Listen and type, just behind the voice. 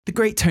The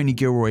great Tony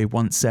Gilroy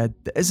once said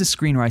that as a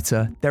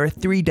screenwriter, there are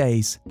 3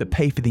 days that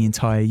pay for the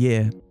entire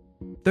year.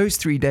 Those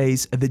 3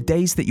 days are the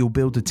days that you'll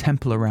build a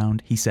temple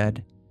around, he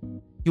said.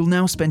 You'll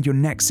now spend your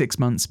next 6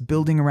 months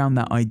building around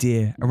that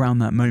idea, around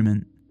that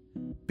moment.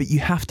 But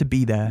you have to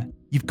be there,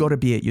 you've got to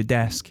be at your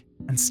desk,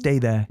 and stay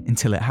there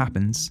until it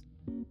happens.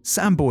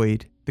 Sam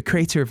Boyd, the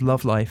creator of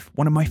Love Life,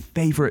 one of my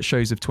favourite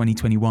shows of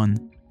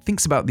 2021,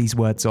 thinks about these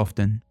words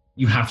often.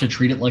 You have to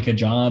treat it like a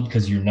job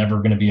because you're never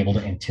going to be able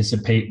to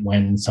anticipate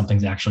when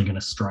something's actually going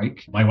to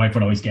strike. My wife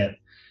would always get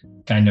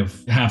kind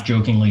of half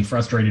jokingly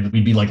frustrated.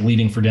 We'd be like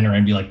leaving for dinner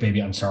and be like,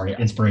 baby, I'm sorry,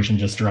 inspiration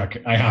just struck.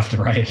 I have to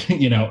write,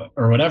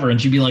 or whatever.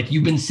 And she'd be like,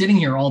 you've been sitting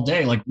here all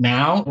day. Like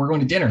now we're going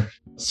to dinner.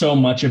 So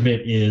much of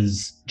it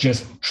is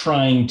just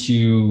trying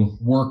to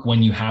work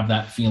when you have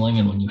that feeling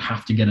and when you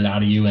have to get it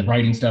out of you and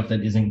writing stuff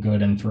that isn't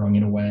good and throwing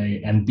it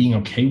away and being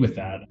okay with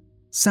that.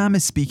 Sam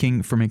is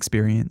speaking from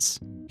experience.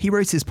 He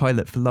wrote his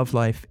pilot for Love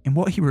Life in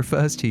what he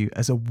refers to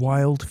as a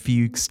wild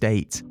fugue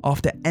state,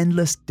 after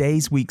endless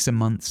days, weeks and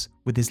months,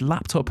 with his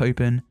laptop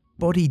open,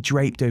 body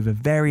draped over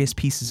various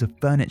pieces of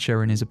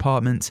furniture in his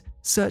apartment,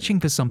 searching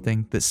for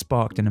something that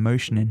sparked an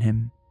emotion in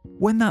him.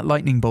 When that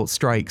lightning bolt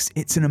strikes,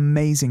 it's an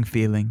amazing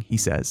feeling, he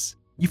says.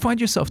 You find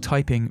yourself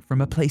typing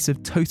from a place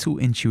of total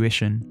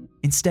intuition,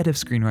 instead of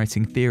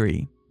screenwriting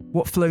theory.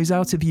 What flows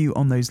out of you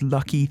on those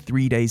lucky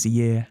 3 days a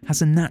year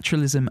has a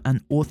naturalism and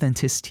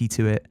authenticity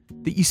to it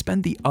that you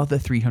spend the other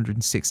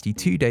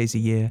 362 days a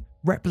year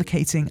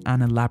replicating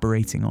and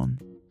elaborating on.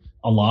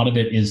 A lot of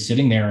it is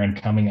sitting there and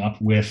coming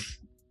up with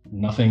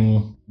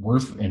nothing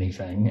worth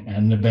anything.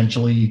 And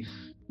eventually,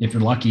 if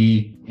you're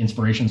lucky,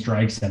 inspiration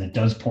strikes and it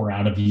does pour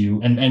out of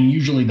you. And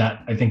usually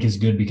that I think is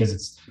good because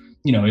it's,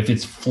 if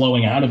it's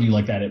flowing out of you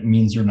like that, it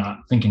means you're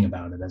not thinking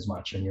about it as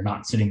much and you're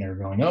not sitting there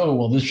going, oh,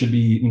 well, this should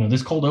be,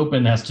 this cold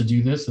open has to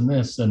do this and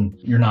this, and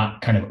you're not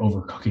kind of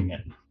overcooking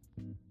it.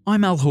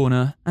 I'm Al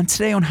Horner, and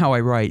today on How I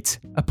Write,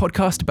 a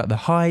podcast about the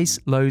highs,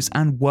 lows,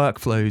 and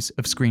workflows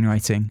of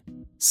screenwriting.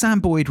 Sam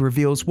Boyd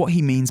reveals what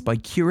he means by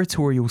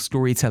curatorial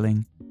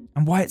storytelling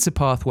and why it's a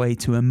pathway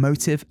to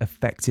emotive,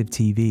 effective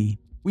TV.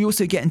 We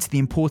also get into the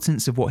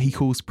importance of what he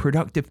calls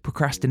productive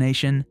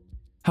procrastination,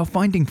 how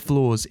finding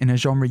flaws in a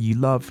genre you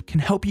love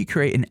can help you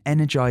create an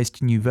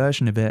energized new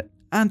version of it,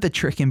 and the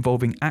trick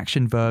involving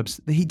action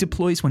verbs that he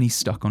deploys when he's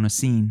stuck on a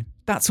scene.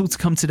 That's all to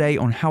come today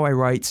on How I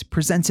Write,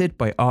 presented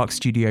by Arc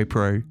Studio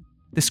Pro,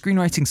 the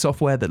screenwriting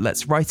software that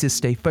lets writers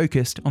stay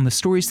focused on the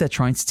stories they're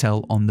trying to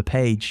tell on the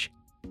page.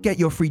 Get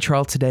your free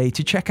trial today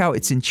to check out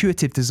its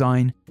intuitive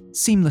design,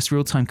 seamless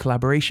real-time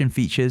collaboration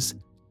features,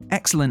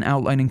 excellent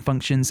outlining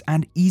functions,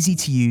 and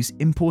easy-to-use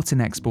import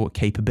and export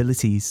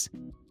capabilities.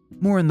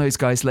 More on those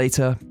guys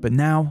later, but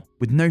now,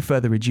 with no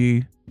further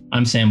ado,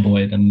 I'm Sam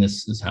Boyd, and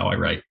this is How I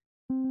Write.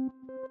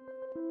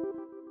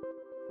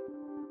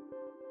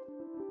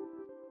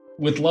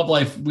 With Love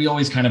Life, we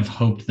always kind of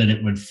hoped that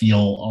it would feel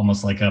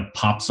almost like a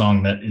pop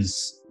song that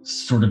is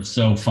sort of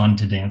so fun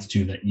to dance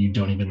to that you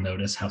don't even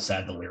notice how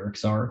sad the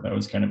lyrics are. That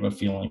was kind of a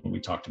feeling we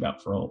talked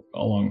about for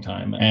a long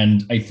time.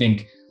 And I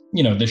think,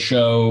 the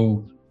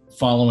show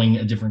following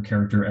a different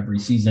character every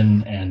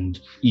season and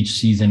each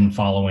season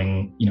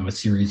following, a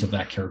series of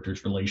that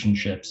character's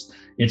relationships,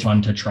 it's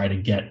fun to try to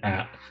get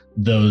at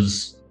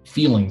those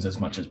feelings as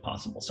much as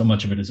possible. So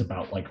much of it is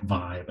about like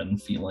vibe and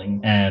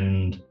feeling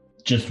and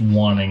just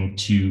wanting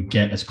to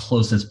get as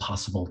close as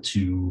possible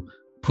to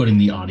putting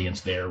the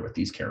audience there with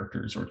these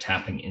characters or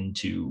tapping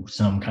into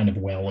some kind of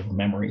well of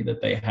memory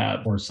that they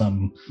have or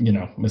some,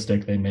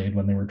 mistake they made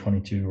when they were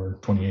 22 or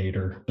 28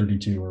 or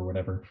 32 or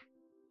whatever.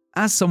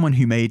 As someone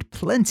who made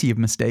plenty of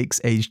mistakes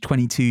aged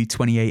 22,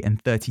 28,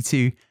 and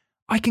 32,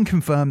 I can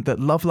confirm that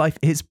Love Life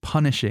is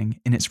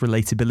punishing in its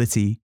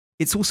relatability.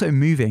 It's also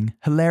moving,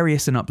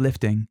 hilarious, and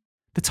uplifting.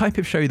 The type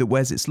of show that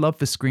wears its love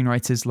for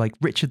screenwriters like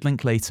Richard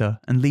Linklater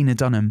and Lena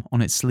Dunham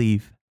on its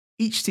sleeve.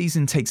 Each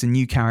season takes a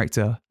new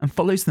character and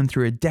follows them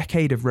through a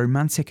decade of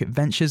romantic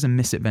adventures and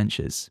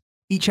misadventures.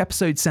 Each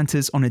episode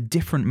centers on a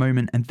different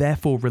moment and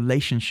therefore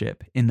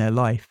relationship in their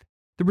life.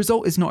 The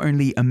result is not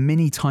only a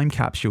mini time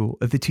capsule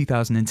of the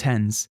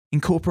 2010s,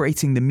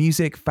 incorporating the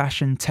music,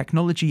 fashion,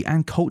 technology,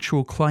 and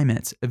cultural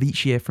climate of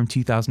each year from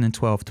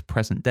 2012 to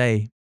present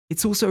day.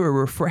 It's also a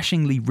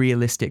refreshingly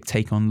realistic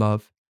take on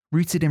love,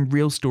 rooted in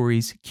real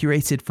stories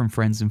curated from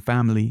friends and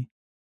family.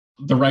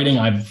 The writing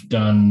I've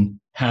done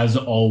has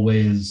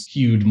always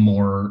hewed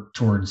more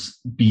towards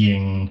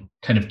being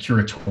kind of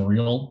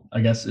curatorial,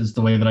 I guess is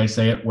the way that I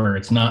say it, where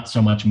it's not so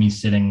much me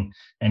sitting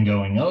and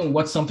going, oh,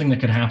 what's something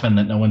that could happen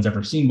that no one's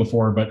ever seen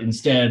before, but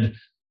instead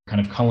kind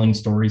of culling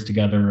stories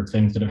together of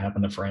things that have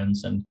happened to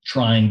friends and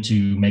trying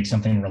to make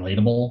something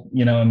relatable.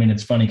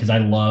 It's funny because I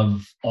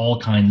love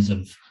all kinds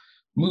of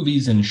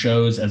movies and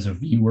shows as a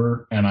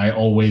viewer, and I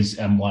always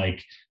am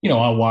like,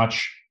 I'll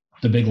watch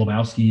The Big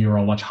Lebowski or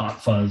I'll watch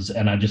Hot Fuzz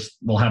and I just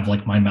will have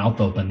like my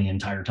mouth open the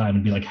entire time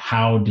and be like,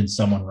 how did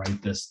someone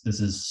write this? This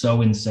is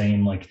so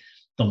insane. Like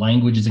the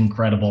language is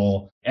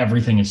incredible.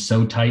 Everything is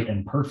so tight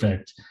and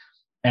perfect.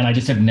 And I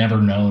just have never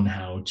known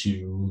how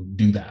to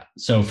do that.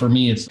 So for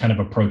me, it's kind of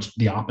approached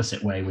the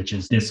opposite way, which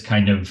is this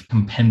kind of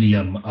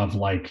compendium of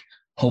like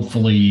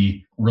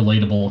hopefully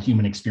relatable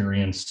human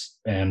experience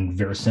and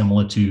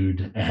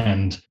verisimilitude,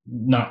 and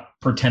not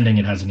pretending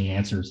it has any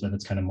answers, that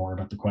it's kind of more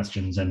about the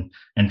questions and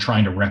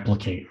trying to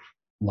replicate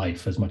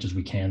life as much as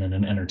we can in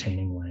an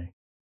entertaining way.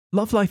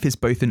 Love Life is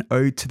both an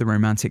ode to the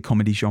romantic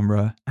comedy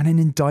genre and an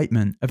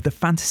indictment of the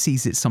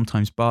fantasies it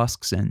sometimes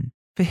basks in.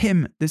 For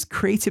him, there's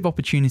creative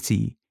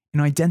opportunity in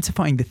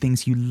identifying the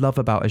things you love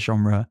about a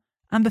genre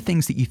and the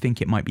things that you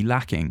think it might be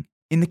lacking.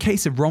 In the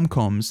case of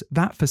rom-coms,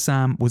 that for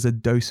Sam was a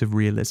dose of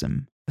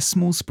realism, a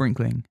small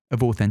sprinkling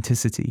of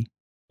authenticity.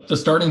 The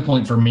starting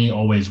point for me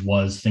always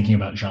was thinking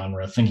about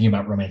genre, thinking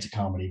about romantic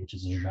comedy, which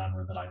is a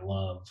genre that I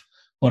love,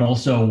 but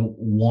also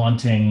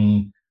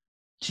wanting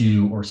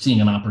to, or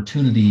seeing an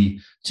opportunity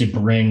to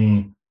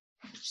bring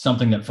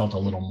something that felt a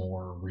little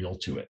more real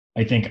to it.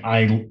 I think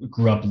I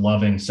grew up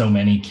loving so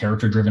many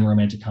character-driven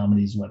romantic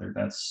comedies, whether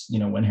that's,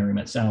 When Harry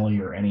Met Sally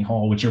or Annie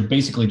Hall, which are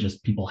basically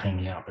just people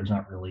hanging out. There's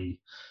not really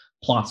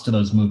plots to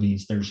those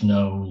movies. There's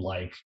no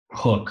like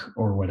hook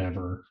or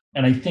whatever.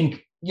 And I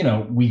think,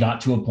 we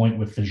got to a point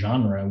with the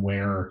genre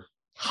where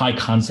high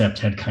concept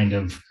had kind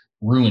of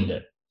ruined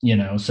it.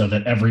 So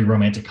that every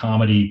romantic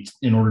comedy,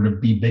 in order to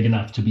be big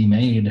enough to be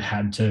made,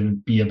 had to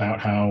be about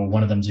how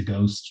one of them's a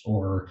ghost,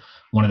 or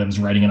one of them's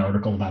writing an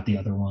article about the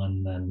other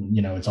one, and,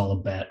 it's all a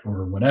bet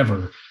or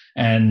whatever.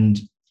 And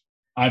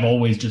I've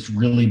always just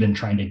really been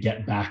trying to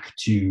get back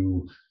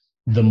to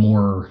the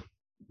more,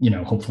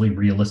 hopefully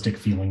realistic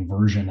feeling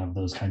version of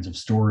those kinds of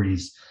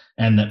stories.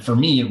 And that for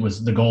me,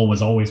 the goal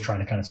was always trying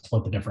to kind of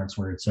split the difference,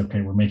 where it's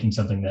okay, we're making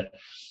something that,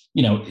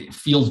 it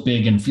feels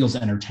big and feels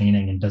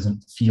entertaining and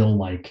doesn't feel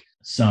like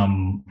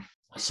some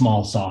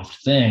small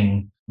soft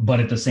thing, but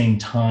at the same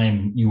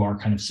time you are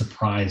kind of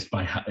surprised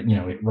by how,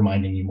 it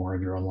reminding you more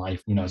of your own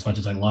life. As much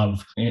as I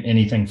love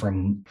anything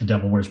from The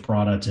Devil Wears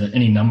Prada to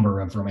any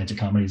number of romantic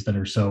comedies that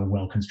are so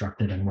well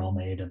constructed and well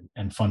made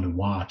and fun to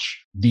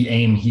watch, the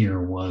aim here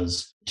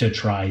was to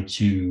try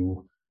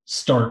to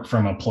start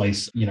from a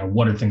place,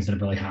 what are things that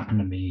have really happened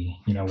to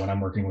me, when I'm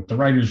working with the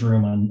writers'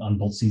 room on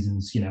both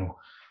seasons.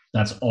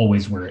 That's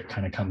always where it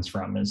kind of comes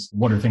from, is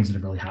what are things that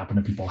have really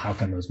happened to people? How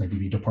can those maybe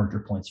be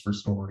departure points for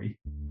story?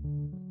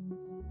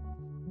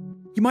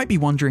 You might be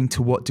wondering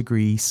to what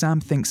degree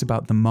Sam thinks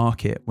about the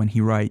market when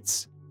he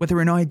writes, whether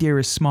an idea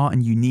as smart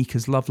and unique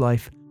as Love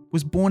Life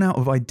was born out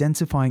of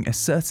identifying a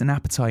certain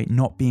appetite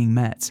not being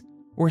met,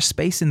 or a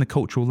space in the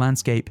cultural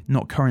landscape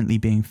not currently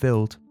being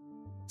filled.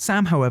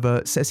 Sam,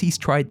 however, says he's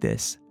tried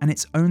this, and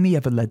it's only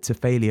ever led to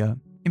failure.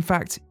 In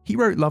fact, he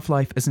wrote Love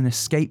Life as an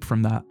escape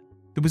from that.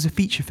 There was a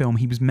feature film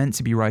he was meant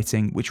to be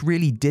writing which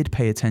really did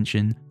pay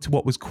attention to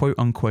what was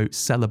quote-unquote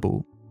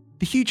sellable.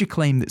 The huge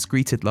acclaim that's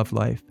greeted Love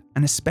Life,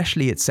 and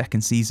especially its second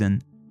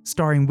season,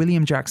 starring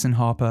William Jackson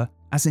Harper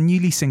as a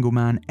newly single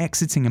man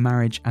exiting a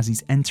marriage as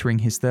he's entering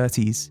his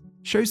 30s,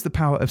 shows the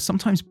power of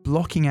sometimes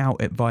blocking out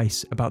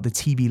advice about the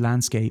TV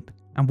landscape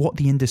and what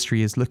the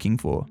industry is looking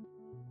for.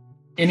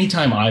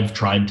 Anytime I've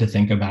tried to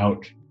think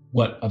about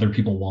what other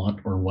people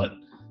want or what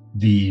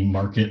the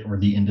market or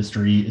the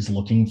industry is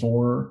looking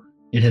for,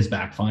 it has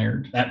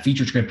backfired. That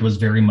feature script was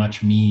very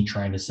much me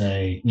trying to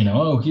say,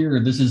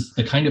 this is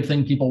the kind of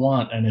thing people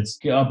want, and it's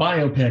a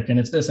biopic, and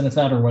it's this and it's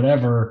that, or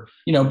whatever,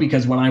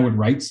 because when I would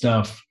write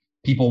stuff,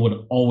 people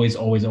would always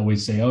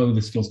say, oh,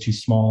 this feels too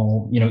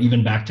small.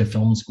 Even back to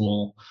film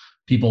school,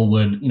 people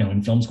would,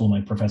 in film school,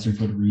 my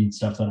professors would read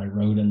stuff that I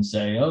wrote and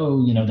say,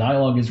 oh,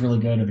 dialogue is really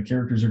good, or the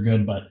characters are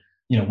good, but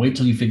wait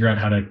till you figure out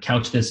how to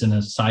couch this in a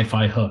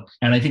sci-fi hook.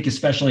 And I think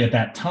especially at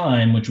that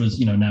time, which was,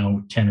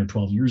 now 10 or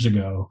 12 years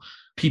ago,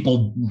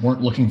 people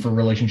weren't looking for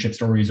relationship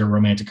stories or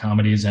romantic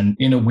comedies. And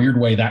in a weird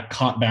way, that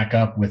caught back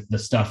up with the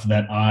stuff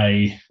that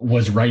I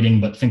was writing,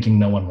 but thinking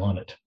no one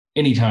wanted.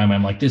 Anytime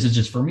I'm like, this is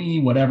just for me,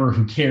 whatever,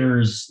 who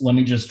cares? Let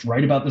me just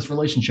write about this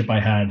relationship I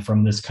had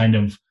from this kind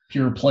of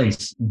pure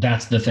place.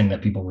 That's the thing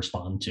that people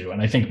respond to.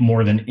 And I think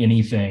more than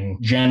anything,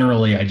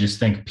 generally, I just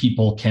think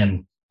people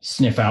can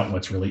sniff out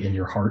what's really in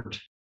your heart.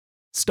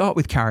 Start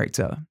with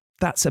character.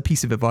 That's a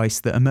piece of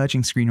advice that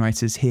emerging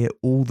screenwriters hear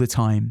all the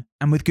time,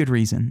 and with good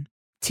reason.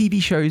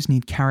 TV shows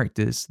need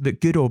characters that,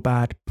 good or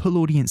bad, pull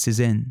audiences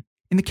in.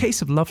 In the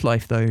case of Love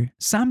Life, though,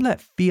 Sam let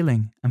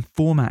feeling and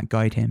format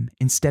guide him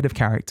instead of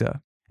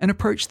character, an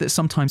approach that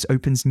sometimes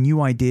opens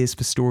new ideas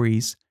for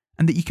stories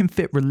and that you can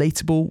fit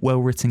relatable,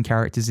 well-written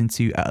characters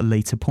into at a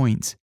later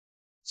point.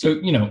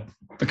 So,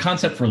 the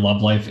concept for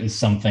Love Life is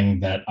something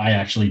that I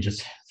actually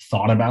just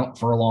thought about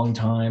for a long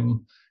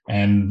time,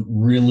 and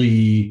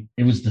really,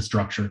 it was the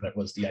structure that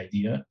was the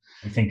idea.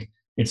 I think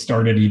it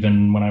started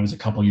even when I was a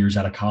couple years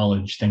out of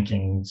college,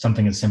 thinking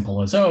something as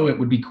simple as, it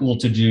would be cool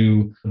to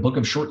do a book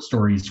of short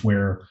stories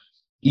where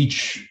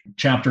each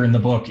chapter in the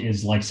book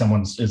is like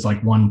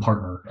one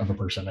partner of a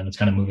person, and it's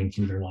kind of moving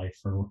through their life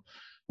or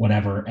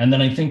whatever. And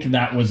then I think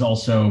that was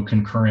also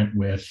concurrent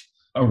with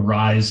a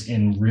rise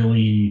in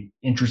really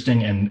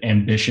interesting and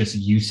ambitious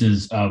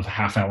uses of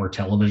half-hour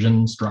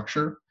television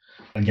structure.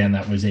 Again,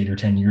 that was 8 or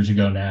 10 years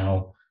ago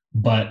now.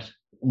 But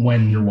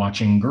when you're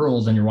watching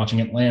Girls and you're watching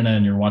Atlanta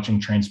and you're watching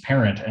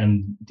Transparent,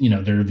 and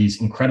there are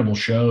these incredible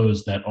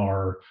shows that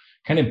are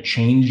kind of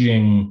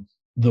changing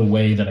the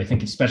way that I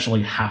think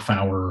especially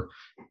half-hour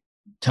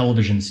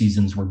television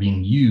seasons were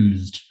being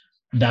used.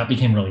 That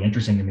became really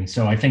interesting to me.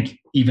 So I think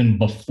even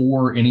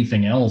before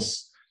anything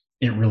else,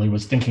 it really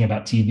was thinking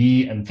about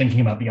TV and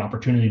thinking about the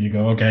opportunity to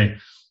go, okay,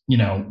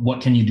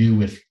 what can you do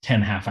with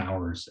 10 half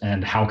hours,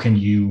 and how can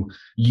you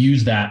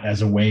use that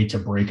as a way to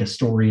break a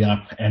story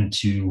up and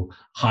to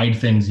hide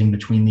things in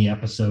between the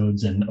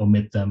episodes and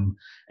omit them.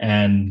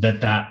 And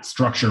that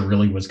structure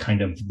really was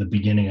kind of the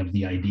beginning of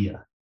the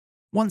idea.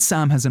 Once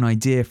Sam has an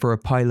idea for a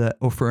pilot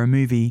or for a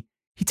movie,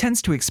 he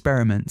tends to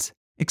experiment,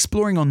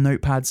 exploring on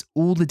notepads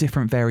all the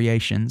different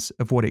variations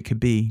of what it could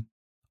be.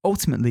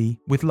 Ultimately,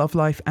 with Love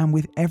Life and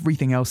with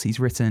everything else he's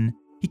written,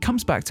 he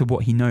comes back to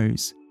what he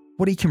knows,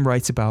 what he can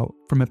write about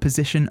from a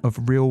position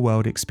of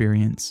real-world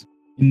experience.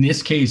 In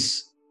this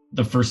case,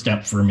 the first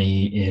step for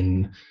me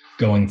in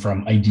going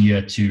from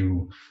idea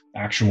to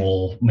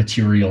actual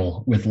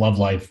material with Love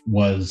Life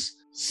was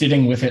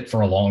sitting with it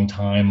for a long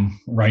time,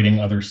 writing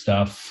other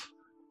stuff,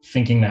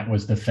 thinking that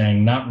was the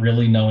thing, not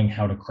really knowing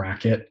how to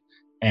crack it.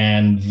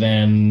 And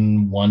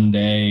then one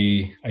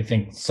day, I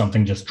think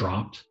something just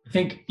dropped. I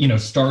think,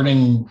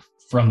 starting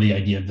from the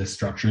idea of this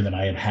structure that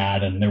I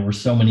had, and there were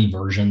so many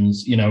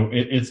versions,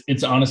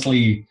 it's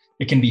honestly,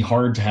 it can be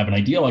hard to have an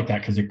idea like that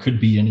because it could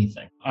be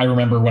anything. I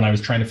remember when I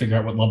was trying to figure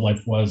out what Love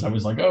Life was, I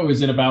was like, oh,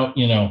 is it about,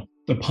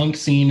 the punk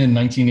scene in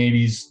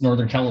 1980s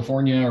Northern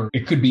California? Or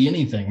it could be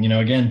anything,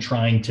 again,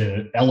 trying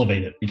to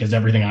elevate it, because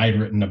everything I had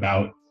written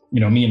about,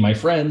 me and my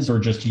friends or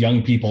just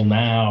young people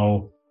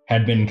now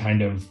had been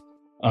kind of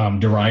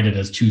derided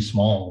as too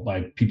small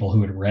by people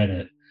who had read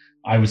it.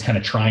 I was kind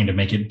of trying to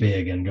make it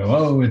big and go,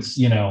 oh, it's,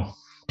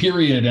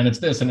 period, and it's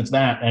this and it's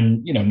that.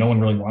 And, no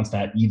one really wants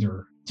that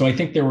either. So I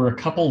think there were a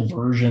couple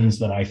versions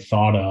that I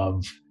thought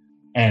of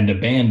and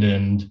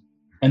abandoned.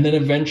 And then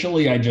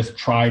eventually I just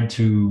tried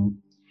to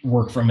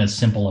work from as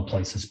simple a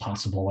place as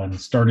possible and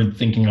started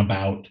thinking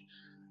about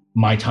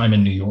my time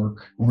in New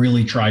York,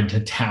 really tried to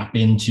tap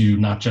into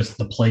not just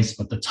the place,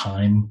 but the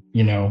time,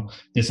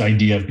 this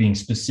idea of being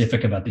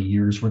specific about the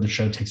years where the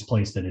show takes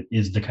place, that it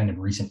is the kind of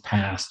recent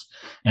past.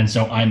 And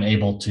so I'm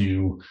able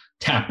to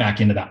tap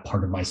back into that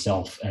part of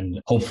myself and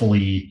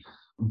hopefully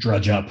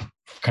drudge up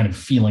kind of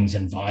feelings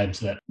and vibes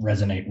that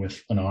resonate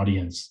with an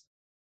audience.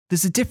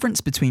 There's a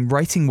difference between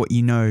writing what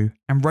you know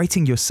and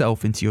writing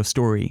yourself into your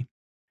story.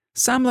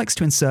 Sam likes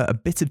to insert a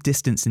bit of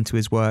distance into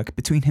his work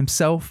between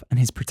himself and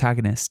his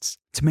protagonists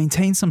to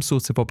maintain some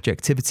sort of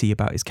objectivity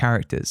about his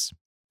characters.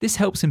 This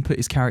helps him put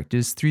his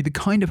characters through the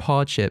kind of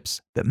hardships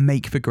that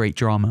make for great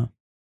drama.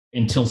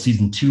 Until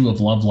season 2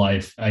 of Love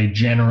Life, I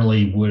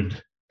generally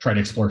would try to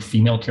explore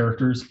female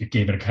characters. It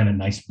gave it a kind of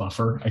nice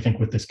buffer. I think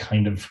with this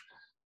kind of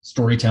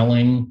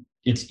storytelling,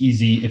 it's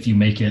easy if you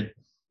make it,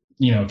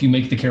 if you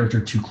make the character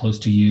too close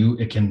to you,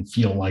 it can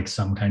feel like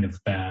some kind of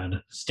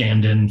bad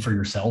stand-in for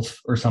yourself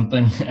or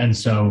something. And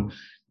so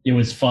it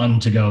was fun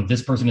to go,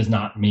 this person is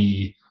not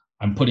me.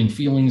 I'm putting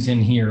feelings in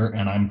here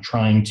and I'm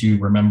trying to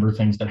remember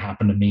things that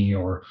happened to me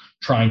or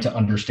trying to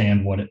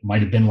understand what it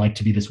might have been like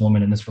to be this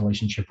woman in this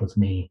relationship with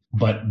me.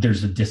 But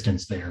there's a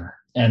distance there.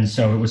 And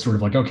so it was sort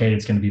of like, okay,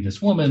 it's going to be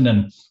this woman.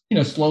 And,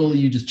 slowly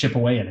you just chip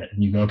away at it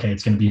and you go, okay,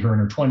 it's going to be her in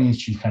her 20s.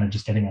 She's kind of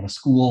just getting out of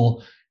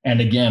school. And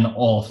again,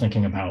 all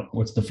thinking about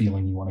what's the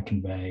feeling you want to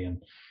convey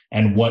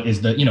and what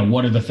is the,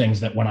 what are the things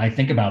that when I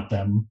think about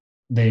them,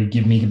 they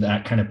give me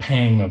that kind of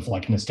pang of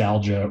like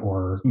nostalgia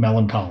or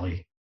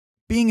melancholy.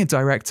 Being a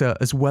director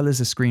as well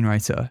as a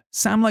screenwriter,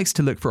 Sam likes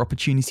to look for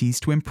opportunities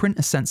to imprint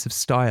a sense of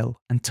style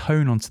and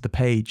tone onto the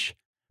page,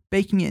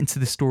 baking it into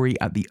the story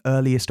at the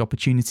earliest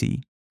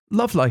opportunity.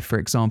 Love Life, for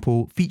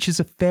example, features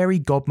a fairy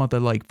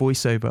godmother-like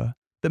voiceover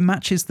that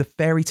matches the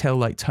fairy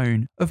tale-like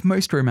tone of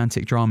most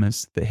romantic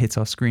dramas that hit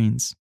our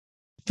screens.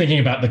 Thinking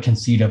about the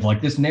conceit of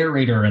like this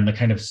narrator and the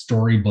kind of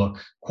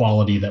storybook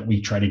quality that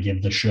we try to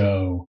give the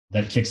show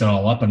that kicks it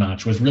all up a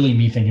notch was really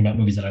me thinking about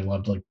movies that I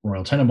loved, like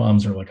Royal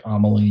Tenenbaums or like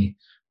Amelie.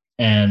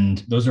 And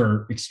those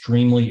are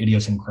extremely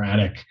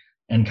idiosyncratic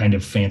and kind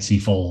of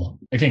fanciful,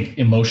 I think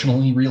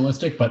emotionally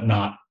realistic, but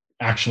not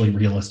actually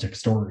realistic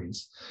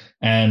stories.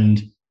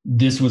 And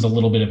this was a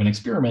little bit of an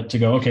experiment to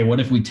go, okay, what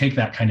if we take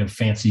that kind of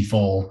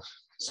fanciful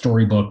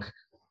storybook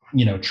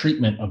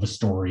treatment of a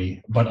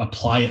story, but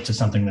apply it to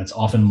something that's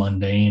often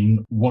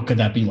mundane? What could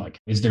that be like?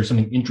 Is there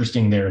something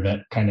interesting there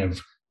that kind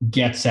of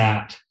gets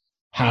at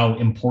how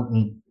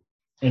important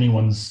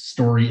anyone's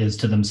story is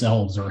to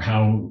themselves or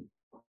how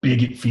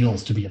big it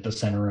feels to be at the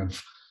center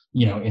of,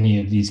 any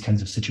of these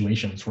kinds of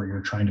situations where you're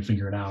trying to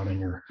figure it out and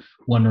you're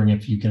wondering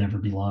if you can ever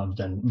be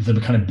loved, and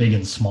the kind of big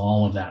and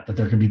small of that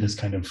there can be this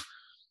kind of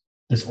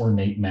this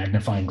ornate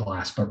magnifying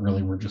glass, but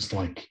really we're just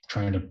like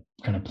trying to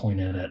kind of point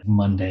it at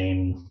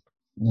mundane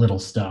little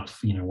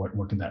stuff.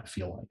 What could that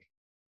feel like?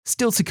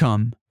 Still to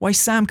come, why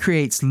Sam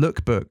creates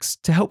lookbooks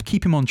to help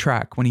keep him on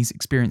track when he's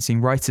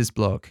experiencing writer's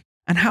block,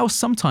 and how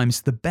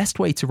sometimes the best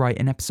way to write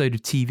an episode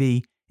of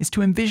TV is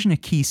to envision a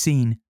key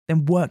scene,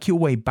 then work your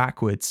way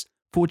backwards,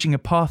 forging a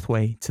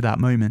pathway to that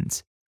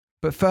moment.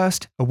 But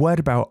first, a word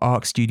about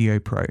Arc Studio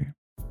Pro.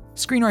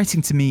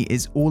 Screenwriting to me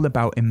is all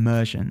about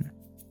immersion.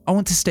 I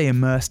want to stay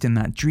immersed in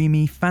that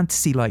dreamy,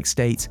 fantasy-like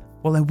state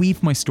while I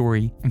weave my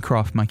story and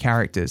craft my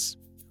characters.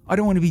 I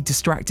don't want to be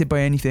distracted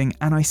by anything,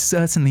 and I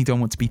certainly don't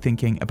want to be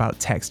thinking about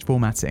text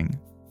formatting.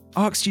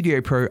 Arc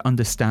Studio Pro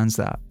understands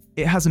that.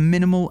 It has a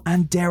minimal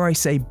and, dare I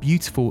say,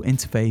 beautiful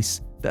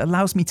interface that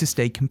allows me to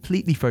stay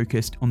completely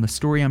focused on the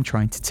story I'm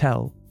trying to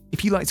tell.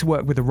 If you like to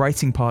work with a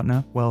writing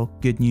partner, well,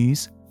 good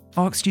news.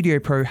 Arc Studio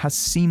Pro has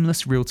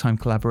seamless real-time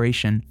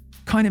collaboration,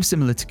 kind of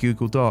similar to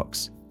Google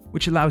Docs,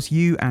 which allows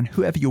you and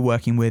whoever you're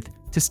working with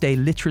to stay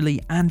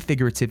literally and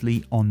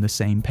figuratively on the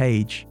same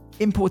page.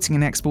 Importing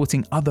and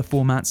exporting other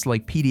formats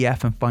like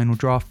PDF and Final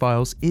Draft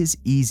files is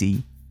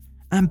easy.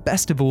 And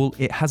best of all,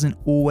 it has an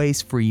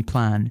always free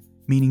plan,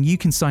 meaning you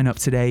can sign up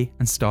today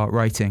and start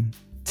writing.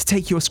 To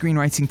take your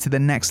screenwriting to the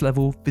next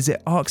level,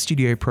 visit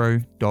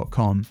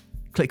arcstudiopro.com.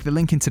 Click the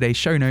link in today's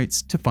show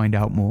notes to find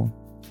out more.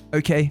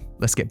 Okay,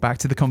 let's get back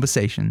to the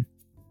conversation.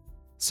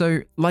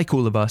 So, like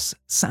all of us,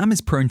 Sam is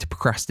prone to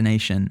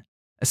procrastination,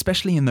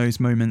 especially in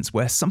those moments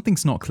where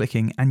something's not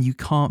clicking and you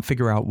can't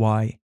figure out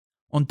why,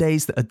 on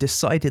days that are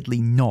decidedly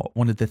not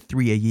one of the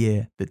 3 a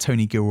year that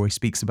Tony Gilroy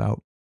speaks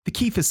about. The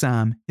key for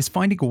Sam is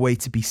finding a way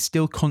to be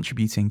still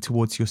contributing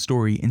towards your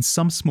story in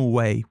some small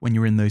way when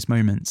you're in those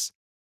moments.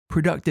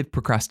 Productive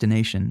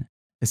procrastination,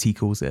 as he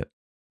calls it.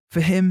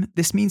 For him,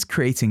 this means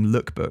creating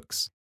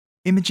lookbooks,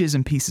 images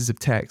and pieces of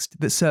text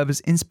that serve as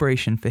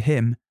inspiration for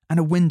him and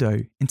a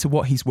window into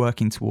what he's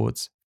working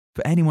towards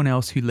for anyone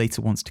else who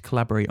later wants to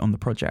collaborate on the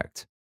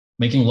project.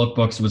 Making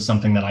lookbooks was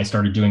something that I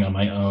started doing on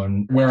my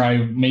own, where I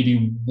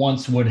maybe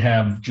once would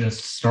have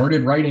just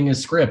started writing a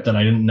script that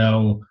I didn't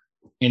know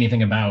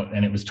anything about,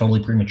 and it was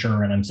totally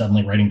premature, and I'm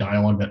suddenly writing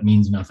dialogue that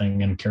means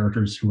nothing and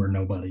characters who are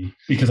nobody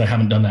because I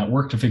haven't done that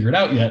work to figure it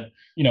out yet.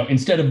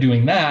 Instead of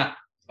doing that,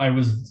 I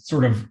was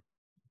sort of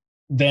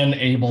then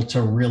able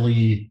to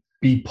really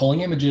be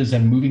pulling images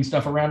and moving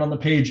stuff around on the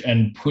page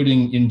and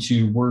putting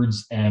into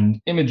words and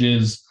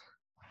images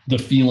the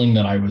feeling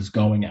that I was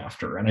going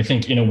after. And I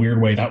think in a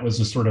weird way, that was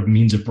a sort of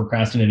means of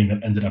procrastinating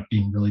that ended up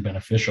being really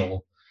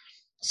beneficial,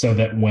 so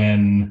that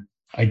when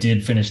I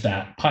did finish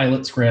that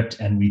pilot script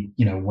and we,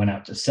 went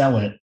out to sell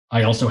it,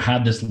 I also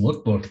had this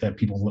lookbook that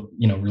people,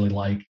 really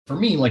like. For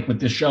me, like with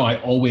this show,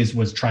 I always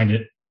was trying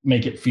to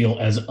make it feel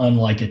as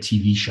unlike a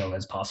TV show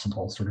as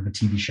possible, sort of a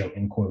TV show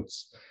in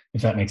quotes,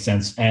 if that makes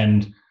sense.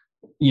 And,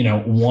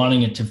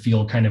 wanting it to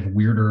feel kind of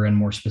weirder and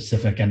more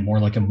specific and more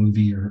like a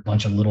movie or a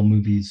bunch of little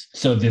movies.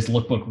 So this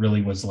lookbook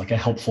really was like a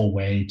helpful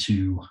way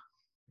to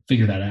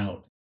figure that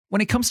out. When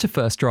it comes to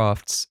first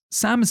drafts,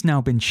 Sam has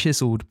now been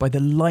chiseled by the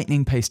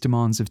lightning-paced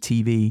demands of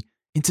TV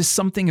into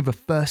something of a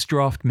first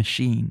draft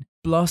machine,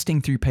 blasting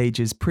through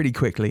pages pretty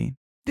quickly.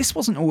 This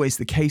wasn't always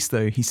the case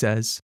though, he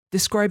says,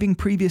 describing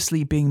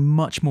previously being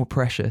much more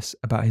precious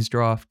about his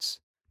drafts.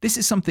 This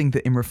is something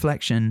that in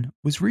reflection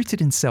was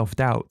rooted in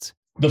self-doubt.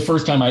 The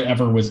first time I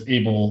ever was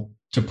able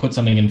to put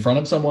something in front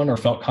of someone or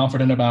felt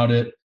confident about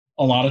it,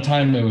 a lot of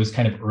time it was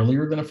kind of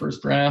earlier than a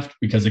first draft,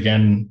 because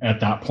again, at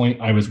that point,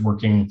 I was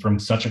working from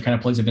such a kind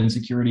of place of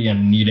insecurity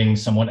and needing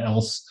someone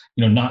else,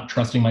 not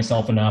trusting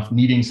myself enough,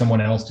 needing someone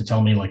else to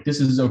tell me like,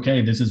 this is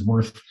okay, this is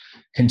worth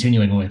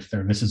continuing with,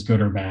 or this is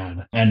good or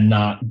bad, and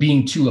not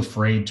being too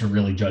afraid to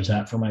really judge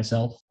that for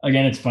myself.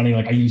 Again, it's funny,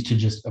 like I used to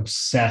just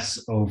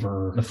obsess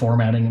over the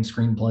formatting of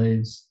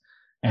screenplays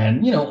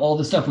and, all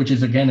the stuff, which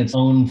is again, its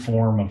own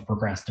form of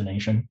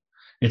procrastination.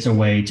 It's a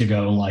way to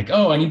go like,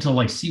 oh, I need to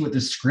like see what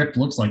this script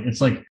looks like. It's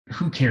like,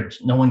 who cares?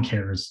 No one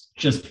cares.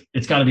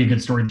 It's got to be a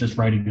good story. Just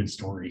write a good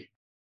story.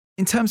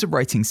 In terms of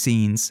writing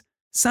scenes,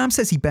 Sam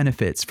says he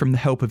benefits from the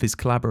help of his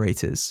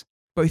collaborators,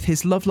 both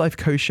his Love Life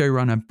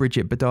co-showrunner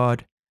Bridget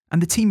Bedard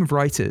and the team of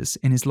writers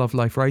in his Love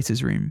Life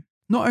writers' room.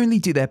 Not only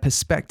do their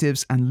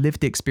perspectives and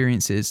lived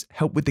experiences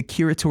help with the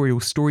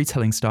curatorial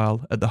storytelling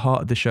style at the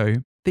heart of the show,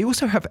 they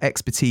also have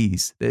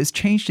expertise that has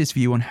changed his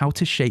view on how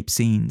to shape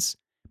scenes,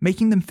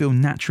 making them feel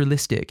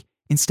naturalistic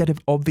instead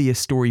of obvious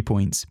story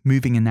points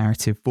moving a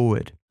narrative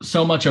forward.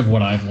 So much of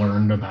what I've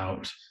learned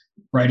about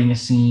writing a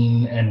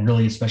scene, and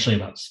really especially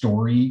about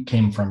story,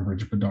 came from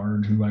Bridget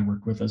Bedard, who I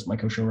worked with as my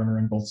co-showrunner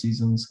in both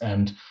seasons.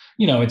 And,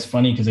 it's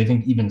funny because I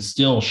think even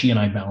still, she and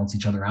I balance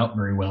each other out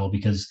very well,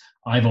 because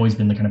I've always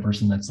been the kind of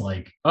person that's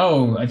like,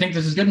 oh, I think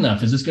this is good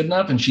enough. Is this good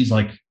enough? And she's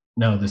like,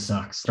 no, this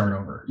sucks. Start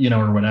over,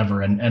 or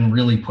whatever. And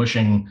really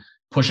pushing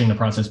the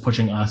process,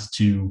 pushing us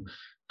to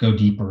go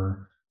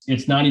deeper.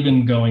 It's not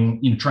even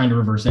going, trying to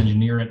reverse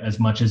engineer it as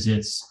much as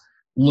it's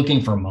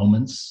looking for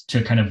moments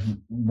to kind of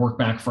work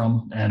back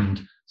from.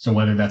 And so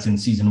whether that's in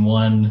season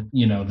 1,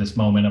 this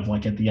moment of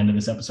like at the end of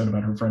this episode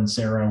about her friend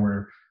Sarah,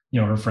 where,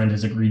 her friend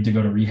has agreed to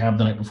go to rehab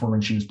the night before when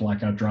she was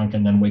blackout drunk,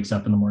 and then wakes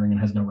up in the morning and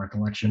has no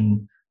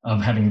recollection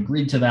of having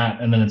agreed to that.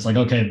 And then it's like,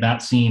 okay,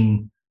 that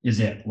scene is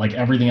it. Like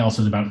everything else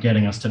is about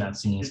getting us to that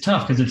scene. It's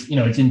tough because it's,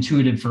 it's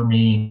intuitive for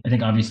me. I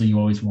think obviously you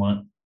always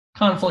want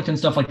conflict and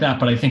stuff like that,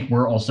 but I think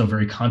we're also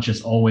very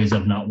conscious always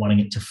of not wanting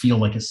it to feel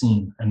like a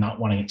scene and not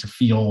wanting it to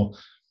feel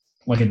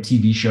like a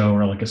TV show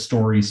or like a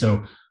story.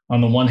 So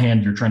on the one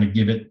hand, you're trying to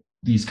give it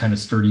these kind of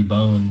sturdy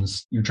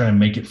bones. You're trying to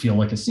make it feel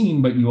like a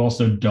scene, but you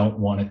also don't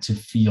want it to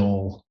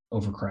feel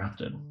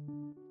overcrafted.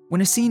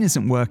 When a scene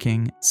isn't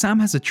working, Sam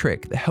has a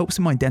trick that helps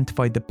him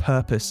identify the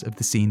purpose of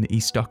the scene that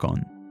he's stuck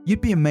on.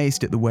 You'd be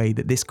amazed at the way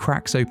that this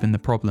cracks open the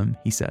problem,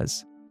 he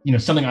says.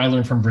 Something I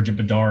learned from Bridget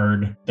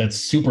Bedard that's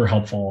super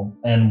helpful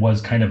and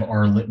was kind of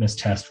our litmus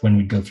test when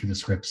we go through the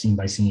script scene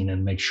by scene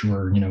and make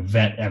sure,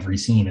 vet every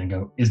scene and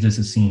go, is this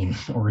a scene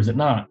or is it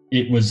not?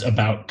 It was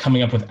about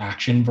coming up with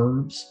action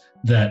verbs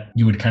that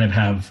you would kind of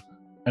have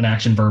an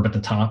action verb at the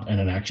top and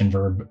an action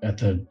verb at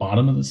the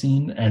bottom of the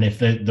scene. And if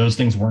those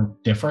things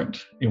weren't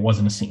different, it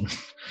wasn't a scene.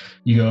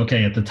 You go,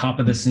 okay, at the top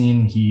of the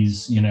scene,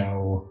 he's,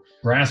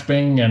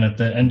 grasping, and at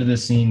the end of the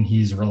scene,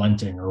 he's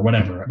relenting or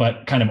whatever,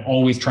 but kind of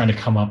always trying to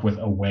come up with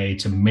a way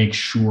to make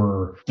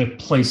sure the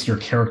place your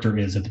character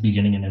is at the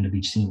beginning and end of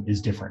each scene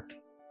is different.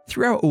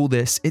 Throughout all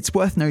this, it's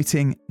worth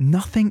noting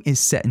nothing is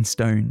set in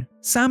stone.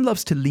 Sam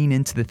loves to lean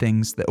into the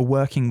things that are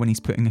working when he's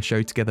putting a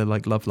show together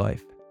like Love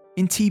Life.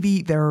 In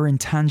TV, there are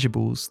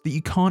intangibles that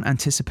you can't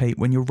anticipate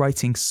when you're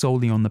writing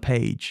solely on the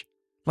page,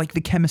 like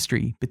the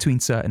chemistry between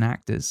certain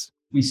actors.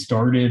 We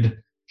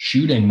started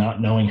shooting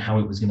not knowing how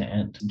it was going to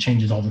end. It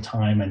changes all the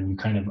time,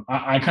 and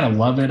I kind of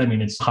love it. I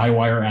mean, it's a high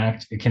wire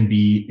act. It can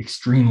be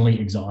extremely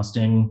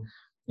exhausting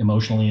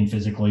emotionally and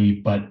physically,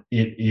 but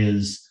it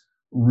is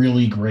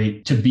really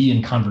great to be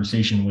in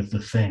conversation with the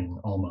thing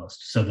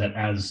almost, so that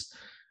as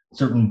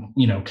certain,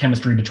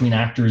 chemistry between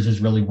actors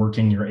is really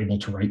working, you're able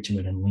to write to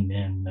it and lean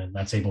in, and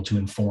that's able to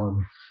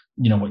inform,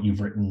 what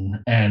you've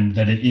written, and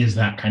that it is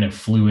that kind of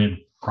fluid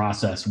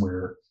process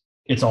where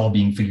it's all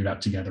being figured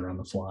out together on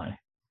the fly.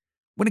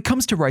 When it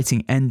comes to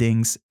writing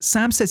endings,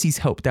 Sam says he's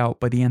helped out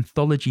by the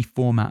anthology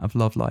format of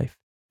Love Life.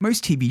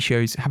 Most TV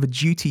shows have a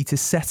duty to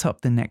set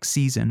up the next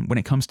season when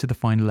it comes to the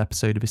final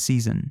episode of a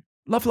season.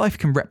 Love Life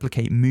can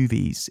replicate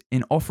movies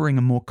in offering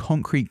a more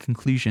concrete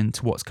conclusion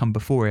to what's come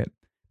before it,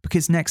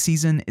 because next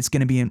season it's going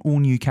to be an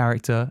all-new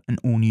character, an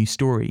all-new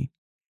story.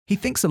 He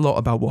thinks a lot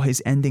about what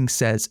his ending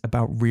says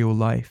about real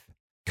life,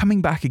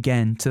 coming back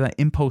again to that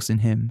impulse in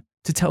him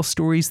to tell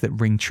stories that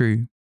ring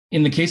true.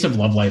 In the case of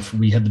Love Life,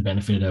 we had the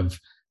benefit of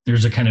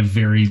there's a kind of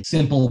very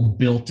simple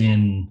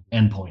built-in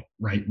endpoint,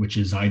 right? Which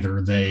is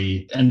either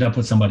they end up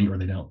with somebody or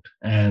they don't.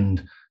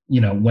 And,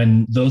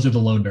 when those are the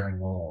load-bearing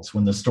walls,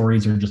 when the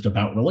stories are just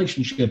about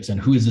relationships and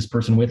who is this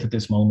person with at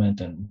this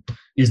moment, and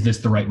is this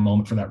the right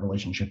moment for that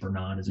relationship or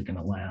not? Is it going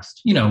to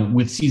last?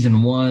 With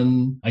season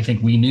 1, I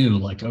think we knew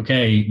like,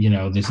 okay,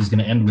 this is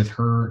going to end with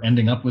her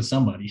ending up with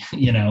somebody,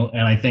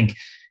 and I think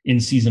in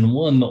season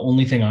 1, the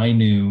only thing I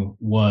knew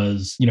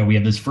was, we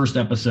have this first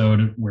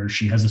episode where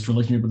she has this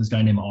relationship with this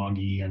guy named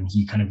Augie, and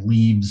he kind of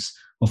leaves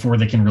before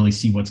they can really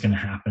see what's going to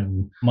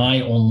happen.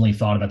 My only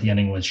thought about the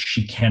ending was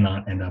she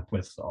cannot end up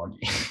with Augie,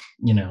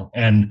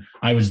 and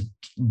I was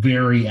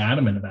very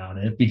adamant about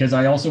it because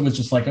I also was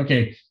just like,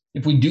 okay,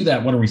 if we do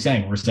that, what are we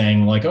saying? We're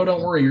saying like, oh,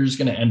 don't worry, you're just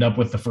going to end up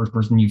with the first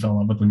person you fell in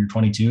love with when you're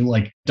 22.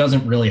 Like, it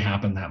doesn't really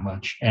happen that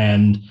much.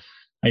 And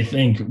I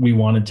think we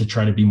wanted to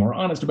try to be more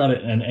honest about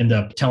it and end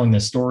up telling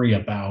this story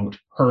about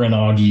her and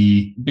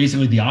Augie,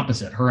 basically the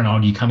opposite, her and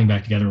Augie coming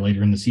back together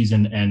later in the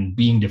season and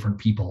being different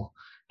people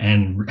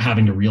and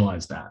having to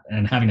realize that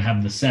and having to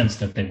have the sense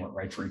that they weren't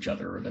right for each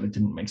other or that it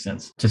didn't make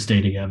sense to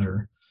stay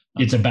together.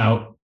 It's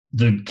about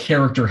the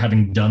character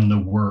having done the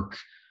work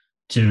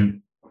to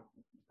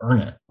earn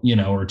it,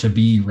 or to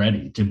be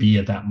ready to be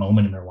at that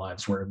moment in their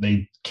lives where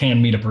they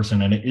can meet a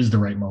person and it is the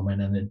right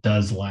moment and it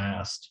does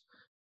last.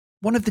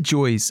 One of the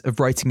joys of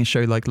writing a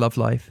show like Love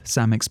Life,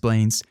 Sam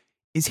explains,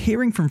 is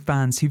hearing from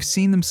fans who've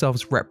seen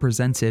themselves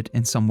represented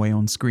in some way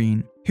on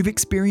screen, who've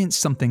experienced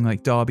something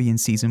like Darby in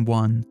season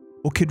 1,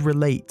 or could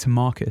relate to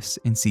Marcus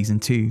in season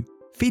 2.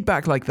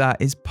 Feedback like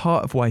that is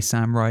part of why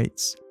Sam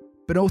writes,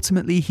 but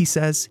ultimately, he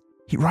says,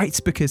 he writes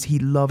because he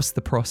loves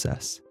the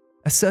process,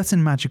 a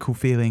certain magical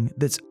feeling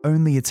that's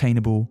only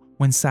attainable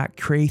when sat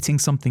creating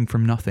something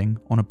from nothing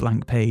on a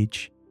blank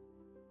page.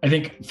 I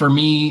think for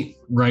me,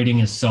 writing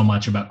is so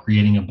much about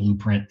creating a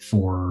blueprint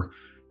for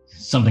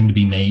something to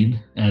be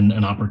made and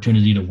an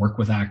opportunity to work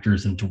with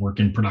actors and to work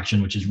in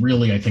production, which is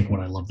really, I think, what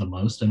I love the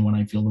most and when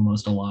I feel the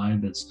most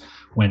alive. It's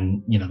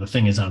when, the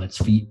thing is on its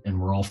feet and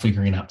we're all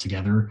figuring it out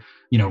together.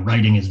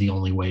 Writing is the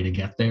only way to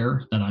get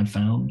there that I've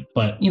found.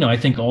 But, I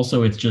think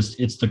also it's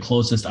the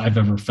closest I've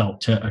ever felt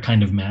to a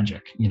kind of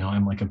magic.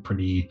 I'm like a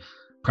pretty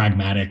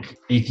pragmatic,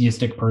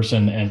 atheistic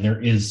person, and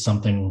there is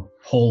something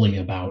holy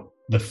about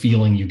the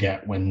feeling you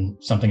get when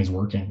something is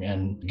working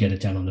and get it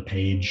down on the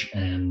page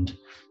and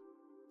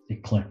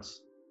it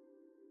clicks.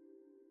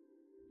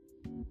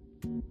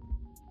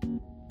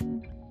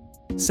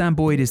 Sam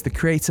Boyd is the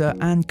creator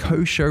and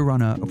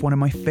co-showrunner of one of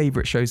my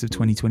favourite shows of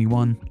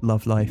 2021,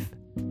 Love Life.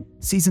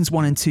 Seasons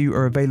 1 and 2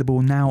 are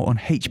available now on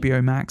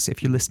HBO Max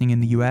if you're listening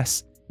in the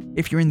US.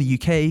 If you're in the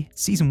UK,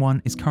 Season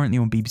 1 is currently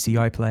on BBC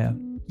iPlayer.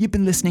 You've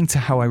been listening to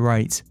How I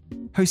Write,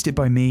 hosted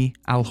by me,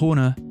 Al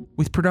Horner,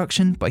 with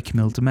production by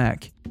Camille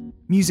Demek.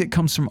 Music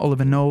comes from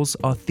Oliver Knowles.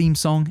 Our theme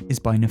song is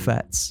by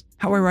Nefets.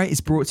 How I Write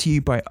is brought to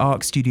you by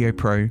Arc Studio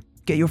Pro.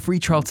 Get your free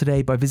trial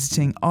today by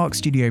visiting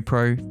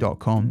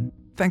arcstudiopro.com.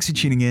 Thanks for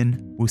tuning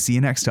in. We'll see you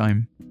next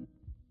time.